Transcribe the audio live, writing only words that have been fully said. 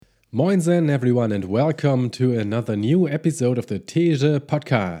Moinsen everyone and welcome to another new episode of the These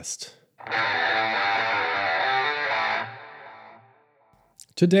podcast.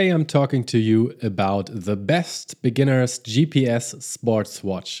 Today I'm talking to you about the best beginner's GPS sports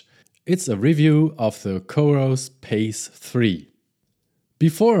watch. It's a review of the COROS Pace 3.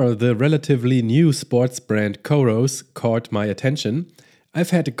 Before the relatively new sports brand COROS caught my attention, I've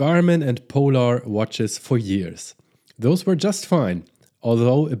had Garmin and Polar watches for years. Those were just fine,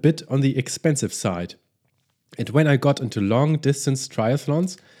 although a bit on the expensive side. And when I got into long-distance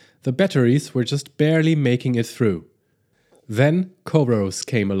triathlons, the batteries were just barely making it through. Then COROS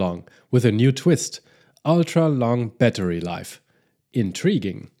came along with a new twist, ultra-long battery life.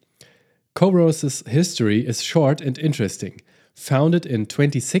 Intriguing. COROS' history is short and interesting. Founded in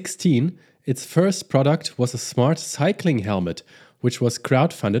 2016, its first product was a smart cycling helmet, which was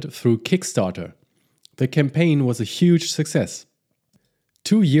crowdfunded through Kickstarter. The campaign was a huge success.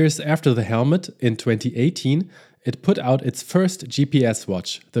 2 years after the helmet, in 2018, it put out its first GPS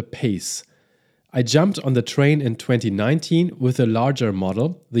watch, the Pace. I jumped on the train in 2019 with a larger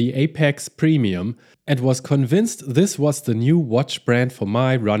model, the Apex Premium, and was convinced this was the new watch brand for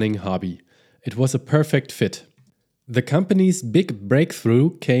my running hobby. It was a perfect fit. The company's big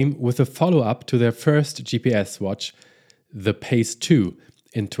breakthrough came with a follow-up to their first GPS watch, the Pace 2,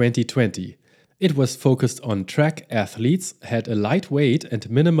 in 2020. It was focused on track athletes, had a lightweight and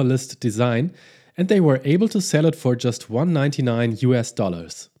minimalist design, and they were able to sell it for just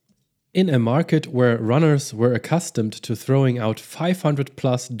 $199. In a market where runners were accustomed to throwing out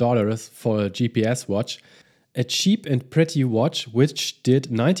 $500+ for a GPS watch, a cheap and pretty watch which did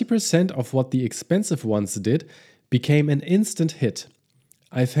 90% of what the expensive ones did became an instant hit.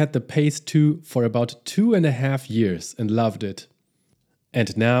 I've had the Pace 2 for about 2.5 years and loved it.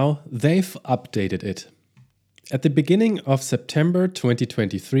 And now they've updated it. At the beginning of September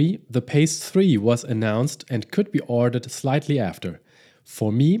 2023, the Pace 3 was announced and could be ordered slightly after.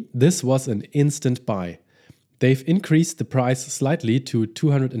 For me, this was an instant buy. They've increased the price slightly to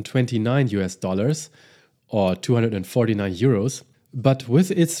 $229 or 249 euros, but with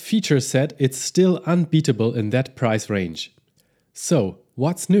its feature set, it's still unbeatable in that price range. So,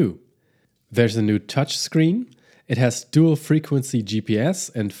 what's new? There's a new touchscreen. It has dual-frequency GPS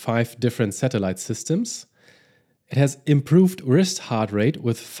and 5 different satellite systems. It has improved wrist heart rate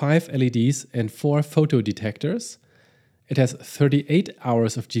with 5 LEDs and 4 photo detectors. It has 38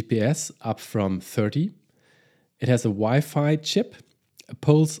 hours of GPS, up from 30. It has a Wi-Fi chip, a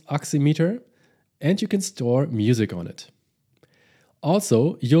pulse oximeter, and you can store music on it.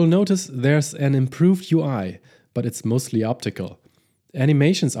 Also, you'll notice there's an improved UI, but it's mostly optical.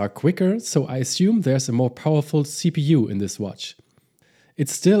 Animations are quicker, so I assume there's a more powerful CPU in this watch.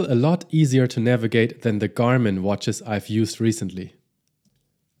 It's still a lot easier to navigate than the Garmin watches I've used recently.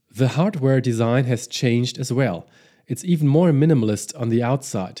 The hardware design has changed as well. It's even more minimalist on the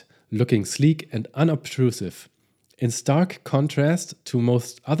outside, looking sleek and unobtrusive. In stark contrast to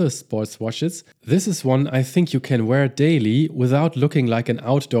most other sports watches, this is one I think you can wear daily without looking like an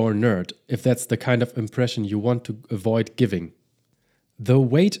outdoor nerd, if that's the kind of impression you want to avoid giving. The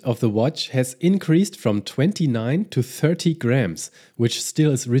weight of the watch has increased from 29 to 30 grams, which still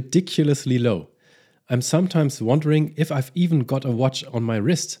is ridiculously low. I'm sometimes wondering if I've even got a watch on my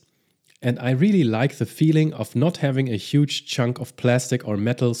wrist. And I really like the feeling of not having a huge chunk of plastic or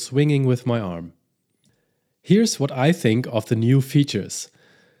metal swinging with my arm. Here's what I think of the new features.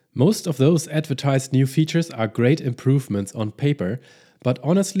 Most of those advertised new features are great improvements on paper, but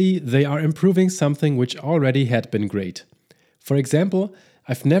honestly, they are improving something which already had been great. For example,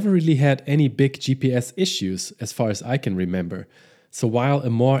 I've never really had any big GPS issues as far as I can remember. So while a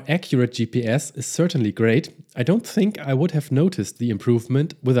more accurate GPS is certainly great, I don't think I would have noticed the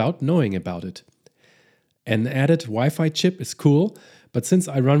improvement without knowing about it. An added Wi-Fi chip is cool, but since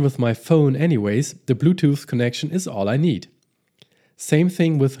I run with my phone anyways, the Bluetooth connection is all I need. Same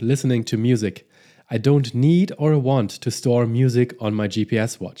thing with listening to music. I don't need or want to store music on my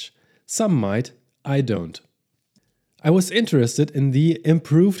GPS watch. Some might, I don't. I was interested in the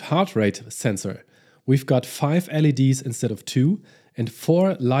improved heart rate sensor. We've got 5 LEDs instead of 2 and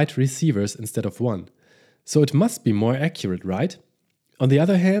 4 light receivers instead of 1. So it must be more accurate, right? On the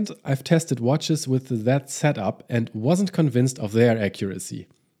other hand, I've tested watches with that setup and wasn't convinced of their accuracy.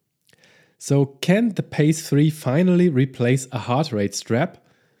 So can the Pace 3 finally replace a heart rate strap?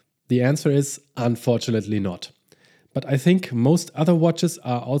 The answer is unfortunately not. But I think most other watches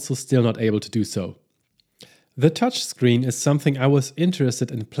are also still not able to do so. The touchscreen is something I was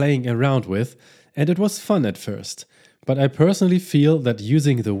interested in playing around with, and it was fun at first. But I personally feel that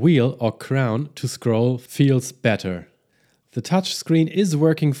using the wheel or crown to scroll feels better. The touchscreen is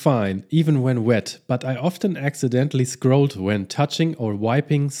working fine, even when wet, but I often accidentally scrolled when touching or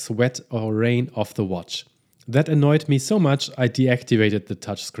wiping sweat or rain off the watch. That annoyed me so much I deactivated the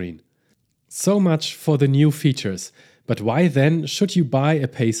touchscreen. So much for the new features, but why then should you buy a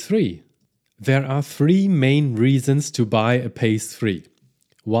Pace 3? There are 3 main reasons to buy a Pace 3.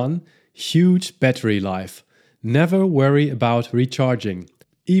 1. Huge battery life. Never worry about recharging.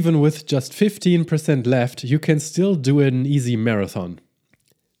 Even with just 15% left, you can still do an easy marathon.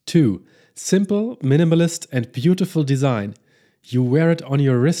 2. Simple, minimalist and beautiful design. You wear it on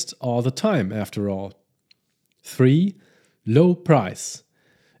your wrist all the time after all. 3. Low price.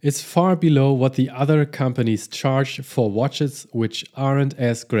 It's far below what the other companies charge for watches which aren't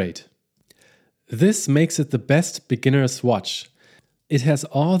as great. This makes it the best beginner's watch. It has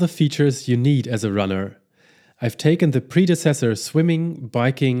all the features you need as a runner. I've taken the predecessor swimming,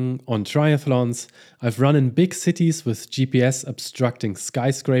 biking, on triathlons. I've run in big cities with GPS obstructing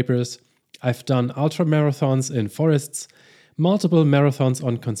skyscrapers. I've done ultramarathons in forests, multiple marathons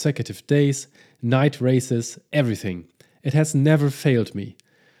on consecutive days, night races, everything. It has never failed me.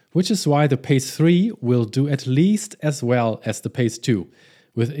 Which is why the Pace 3 will do at least as well as the Pace 2,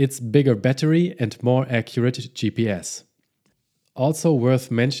 with its bigger battery and more accurate GPS. Also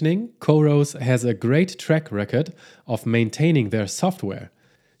worth mentioning, COROS has a great track record of maintaining their software.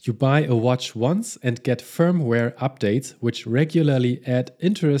 You buy a watch once and get firmware updates which regularly add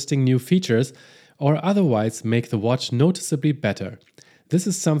interesting new features or otherwise make the watch noticeably better. This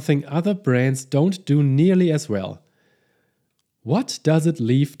is something other brands don't do nearly as well. What does it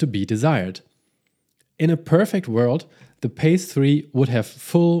leave to be desired? In a perfect world, the Pace 3 would have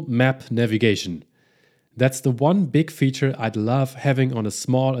full map navigation. That's the one big feature I'd love having on a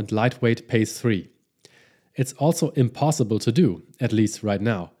small and lightweight Pace 3. It's also impossible to do, at least right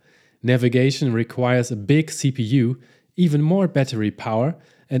now. Navigation requires a big CPU, even more battery power,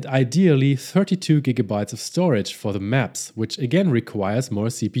 and ideally 32 GB of storage for the maps, which again requires more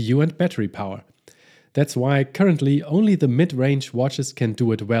CPU and battery power. That's why currently only the mid-range watches can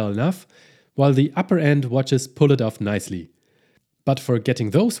do it well enough, while the upper-end watches pull it off nicely. But for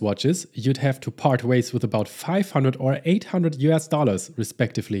getting those watches, you'd have to part ways with about $500 or $800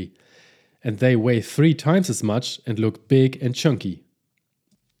 respectively. And they weigh 3 times as much and look big and chunky.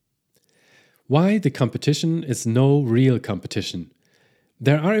 Why the competition is no real competition.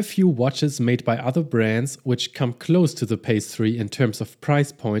 There are a few watches made by other brands which come close to the Pace 3 in terms of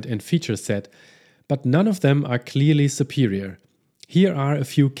price point and feature set, but none of them are clearly superior. Here are a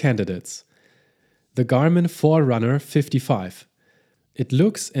few candidates. The Garmin Forerunner 55. It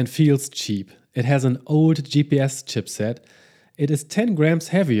looks and feels cheap. It has an old GPS chipset. It is 10 grams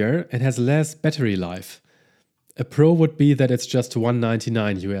heavier and has less battery life. A pro would be that it's just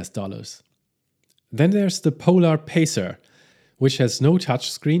 $199. Then there's the Polar Pacer, which has no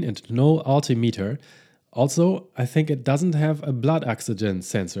touchscreen and no altimeter. Also, I think it doesn't have a blood oxygen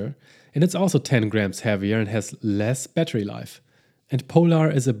sensor, and it's also 10 grams heavier and has less battery life. And Polar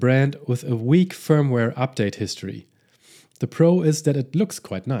is a brand with a weak firmware update history. The pro is that it looks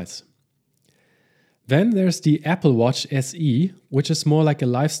quite nice. Then there's the Apple Watch SE, which is more like a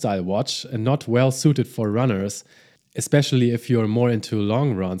lifestyle watch and not well suited for runners, especially if you're more into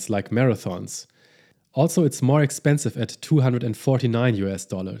long runs like marathons. Also, it's more expensive at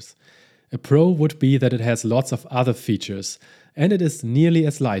 $249. A pro would be that it has lots of other features, and it is nearly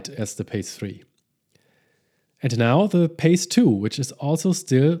as light as the Pace 3. And now the Pace 2, which is also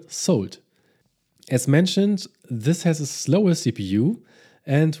still sold. As mentioned, this has a slower CPU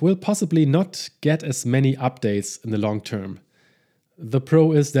and will possibly not get as many updates in the long term. The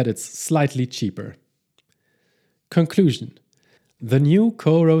pro is that it's slightly cheaper. Conclusion. The new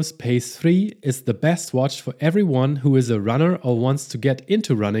COROS Pace 3 is the best watch for everyone who is a runner or wants to get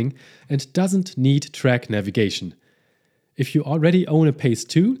into running and doesn't need track navigation. If you already own a Pace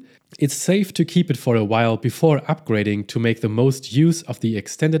 2, it's safe to keep it for a while before upgrading to make the most use of the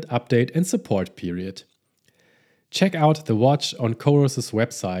extended update and support period. Check out the watch on COROS'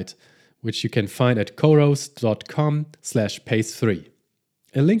 website, which you can find at coros.com/pace3.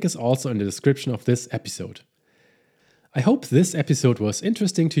 A link is also in the description of this episode. I hope this episode was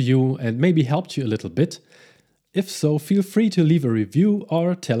interesting to you and maybe helped you a little bit. If so, feel free to leave a review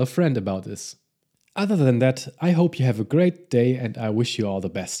or tell a friend about this. Other than that, I hope you have a great day and I wish you all the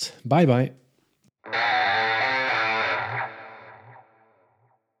best. Bye bye.